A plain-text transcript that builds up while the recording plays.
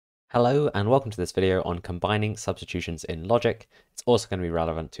Hello and welcome to this video on combining substitutions in logic. It's also going to be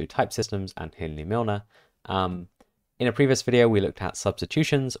relevant to type systems and Hindley-Milner. In a previous video, we looked at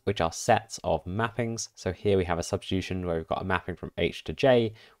substitutions, which are sets of mappings. So here we have a substitution where we've got a mapping from H to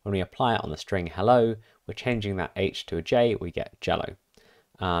J. When we apply it on the string hello, we're changing that H to a J, we get jello.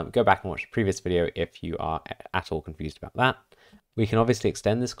 Go back and watch the previous video if you are at all confused about that. We can obviously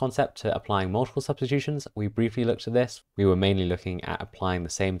extend this concept to applying multiple substitutions. We briefly looked at this. We were mainly looking at applying the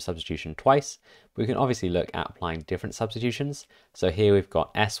same substitution twice. We can obviously look at applying different substitutions. So here we've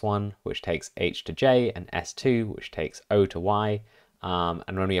got S1, which takes H to J, and S2, which takes O to Y.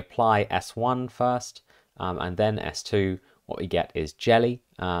 And when we apply S1 first, and then S2, what we get is jelly.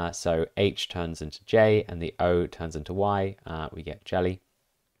 So H turns into J, and the O turns into Y. We get jelly.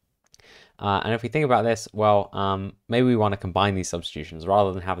 And if we think about this, well, maybe we want to combine these substitutions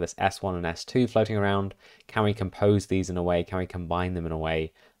rather than have this S1 and S2 floating around. Can we compose these in a way? Can we combine them in a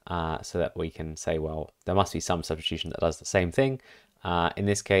way so that we can say, well, there must be some substitution that does the same thing? In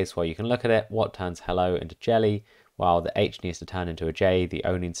this case, well, you can look at it. What turns hello into jelly? Well, the H needs to turn into a J, the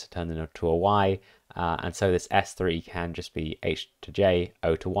O needs to turn into a Y, and so this S3 can just be H to J,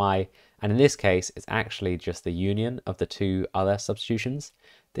 O to Y. And in this case, it's actually just the union of the two other substitutions.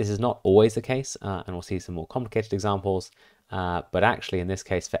 This is not always the case, and we'll see some more complicated examples, but actually in this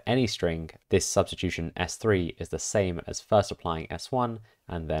case, for any string, this substitution S3 is the same as first applying S1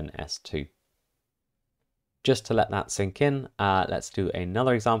 and then S2. Just to let that sink in, let's do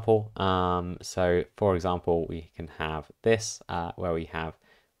another example. So for example, we can have this, where we have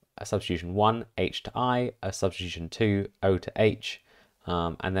a substitution 1, H to I, a substitution 2, O to H,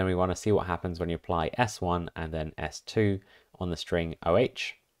 and then we want to see what happens when you apply S1 and then S2 on the string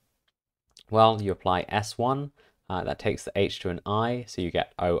OH. Well, you apply S1, that takes the H to an I, so you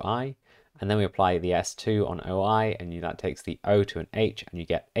get OI, and then we apply the S2 on OI, and that takes the O to an H, and you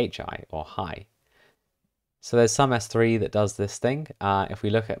get HI, or high. So there's some S3 that does this thing. If we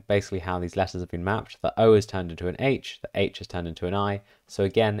look at basically how these letters have been mapped, the O is turned into an H, the H is turned into an I, so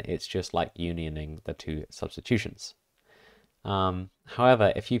again, it's just like unioning the two substitutions.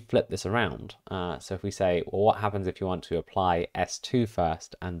 However, if you flip this around, so if we say, well, what happens if you want to apply S2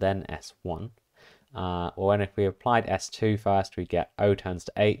 first and then S1? Well, if we applied S2 first, we get O turns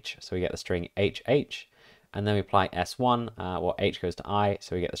to H, so we get the string HH, and then we apply S1, well, H goes to I,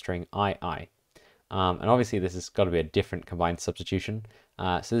 so we get the string II. And obviously this has got to be a different combined substitution,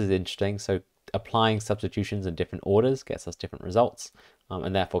 so this is interesting. So applying substitutions in different orders gets us different results,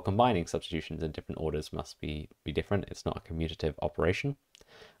 and therefore combining substitutions in different orders must be different. It's not a commutative operation.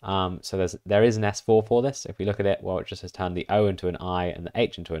 So there is an S4 for this. If we look at it, well, it just has turned the O into an I and the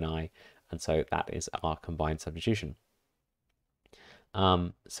H into an I, and so that is our combined substitution.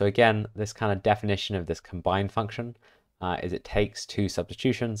 So again, this kind of definition of this combined function is it takes two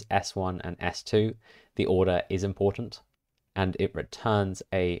substitutions, S1 and S2. The order is important, and it returns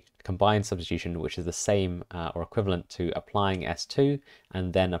a combined substitution which is the same or equivalent to applying S2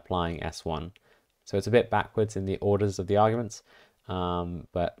 and then applying S1. So it's a bit backwards in the orders of the arguments,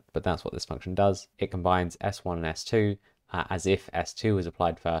 but that's what this function does. It combines S1 and S2 as if S2 was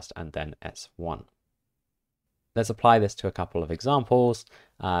applied first and then S1. Let's apply this to a couple of examples,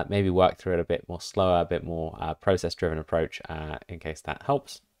 maybe work through it a bit more slower, a bit more process-driven approach in case that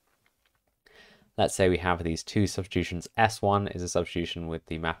helps. Let's say we have these two substitutions. S1 is a substitution with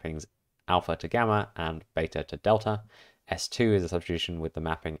the mappings alpha to gamma and beta to delta. S2 is a substitution with the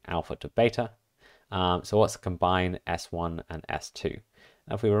mapping alpha to beta. So let's combine S1 and S2.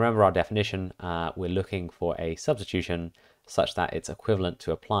 Now, if we remember our definition, we're looking for a substitution such that it's equivalent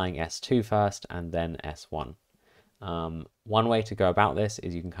to applying S2 first and then S1. One way to go about this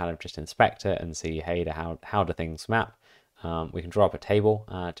is you can kind of just inspect it and see, hey, how do things map? We can draw up a table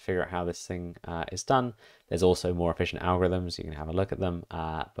to figure out how this thing is done. There's also more efficient algorithms. You can have a look at them,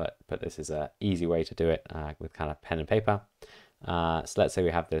 but this is an easy way to do it with kind of pen and paper. So let's say we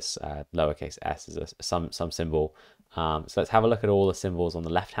have this lowercase s is some symbol. So let's have a look at all the symbols on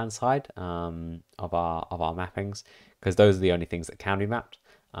the left-hand side of our mappings, because those are the only things that can be mapped.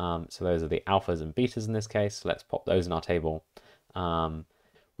 So those are the alphas and betas in this case. So let's pop those in our table.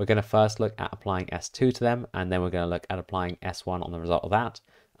 We're going to first look at applying S2 to them, and then we're going to look at applying S1 on the result of that,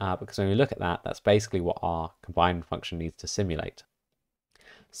 because when we look at that, that's basically what our combined function needs to simulate.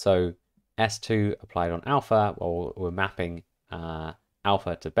 So S2 applied on alpha, well, we're mapping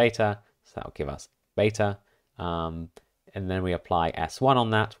alpha to beta, so that will give us beta. And then we apply S1 on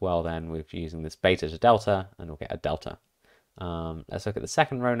that, well, then we're using this beta to delta, and we'll get a delta. Let's look at the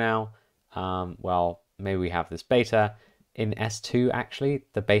second row now. Well, maybe we have this beta. In S2, actually,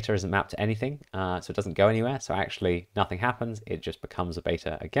 the beta isn't mapped to anything, so it doesn't go anywhere. So actually nothing happens. It just becomes a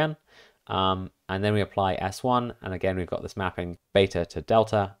beta again. And then we apply S1, and again, we've got this mapping beta to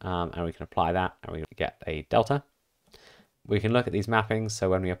delta, and we can apply that, and we get a delta. We can look at these mappings. So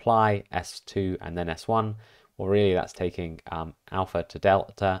when we apply S2 and then S1, well, really that's taking alpha to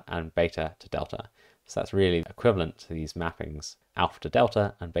delta and beta to delta. So that's really equivalent to these mappings, alpha to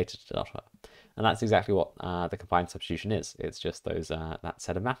delta and beta to delta. And that's exactly what the combined substitution is. It's just those that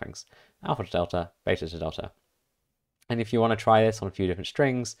set of mappings, alpha to delta, beta to delta. And if you want to try this on a few different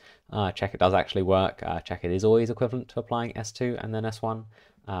strings, check it does actually work. Check it is always equivalent to applying S2 and then S1.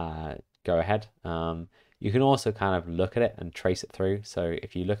 Go ahead. You can also kind of look at it and trace it through. So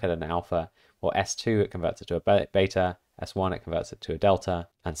if you look at an alpha, or S2, it converts it to a beta, S1, it converts it to a delta,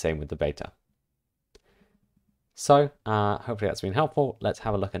 and same with the beta. So hopefully that's been helpful. Let's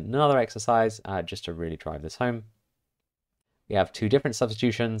have a look at another exercise just to really drive this home. We have two different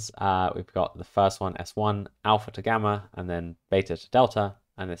substitutions. We've got the first one, S1, alpha to gamma, and then beta to delta,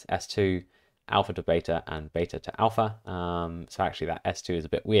 and this S2, alpha to beta and beta to alpha. So actually that S2 is a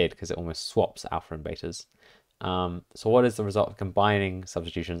bit weird because it almost swaps alpha and betas. So what is the result of combining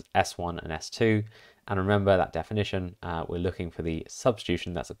substitutions S1 and S2? And remember that definition, we're looking for the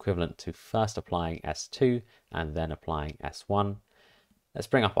substitution that's equivalent to first applying S2 and then applying S1. Let's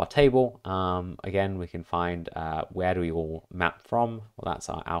bring up our table. Again, we can find where do we all map from. Well, that's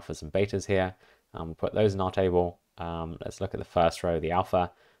our alphas and betas here. We'll put those in our table. Let's look at the first row, the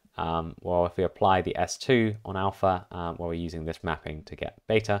alpha. Well, if we apply the S2 on alpha, well, we're using this mapping to get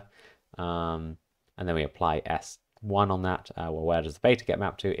beta. And then we apply S1 on that. Well, where does the beta get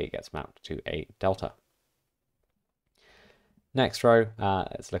mapped to? It gets mapped to a delta. Next row,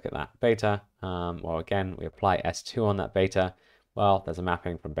 let's look at that beta. Well, again, we apply S2 on that beta. Well, there's a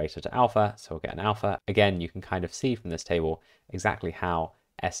mapping from beta to alpha, so we'll get an alpha. Again, you can kind of see from this table exactly how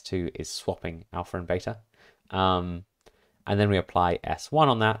S2 is swapping alpha and beta. And then we apply S1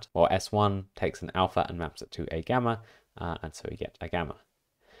 on that, or S1 takes an alpha and maps it to a gamma, and so we get a gamma.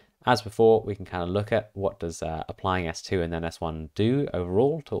 As before, we can kind of look at what does applying S2 and then S1 do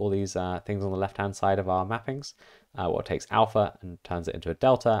overall to all these things on the left-hand side of our mappings. Well, it takes alpha and turns it into a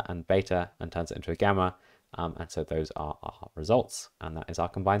delta, and beta and turns it into a gamma. And so those are our results, and that is our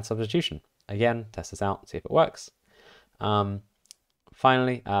combined substitution. Again, test this out, see if it works.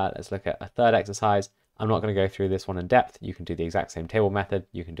 Finally, let's look at a third exercise. I'm not going to go through this one in depth. You can do the exact same table method.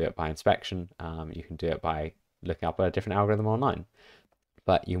 You can do it by inspection. You can do it by looking up a different algorithm online.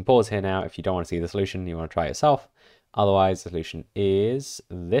 But you can pause here now if you don't want to see the solution, you want to try it yourself. Otherwise, the solution is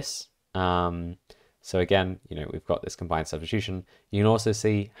this. So again, we've got this combined substitution. You can also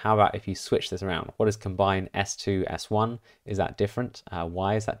see, how about if you switch this around? What is combine S2, S1? Is that different?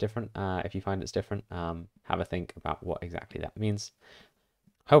 Why is that different? If you find it's different, have a think about what exactly that means.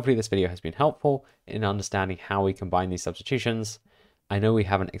 Hopefully this video has been helpful in understanding how we combine these substitutions. I know we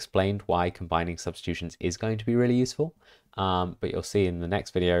haven't explained why combining substitutions is going to be really useful, but you'll see in the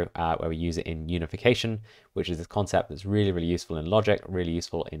next video where we use it in unification, which is this concept that's really, really useful in logic, really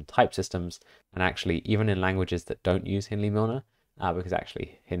useful in type systems, and actually even in languages that don't use Hindley-Milner, because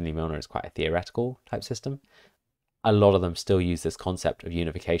actually Hindley-Milner is quite a theoretical type system. A lot of them still use this concept of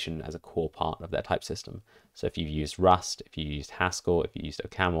unification as a core part of their type system. So if you've used Rust, if you used Haskell, if you used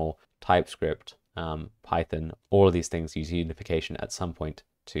OCaml, TypeScript, Python, all of these things use unification at some point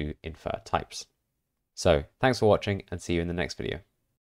to infer types. So thanks for watching, and see you in the next video.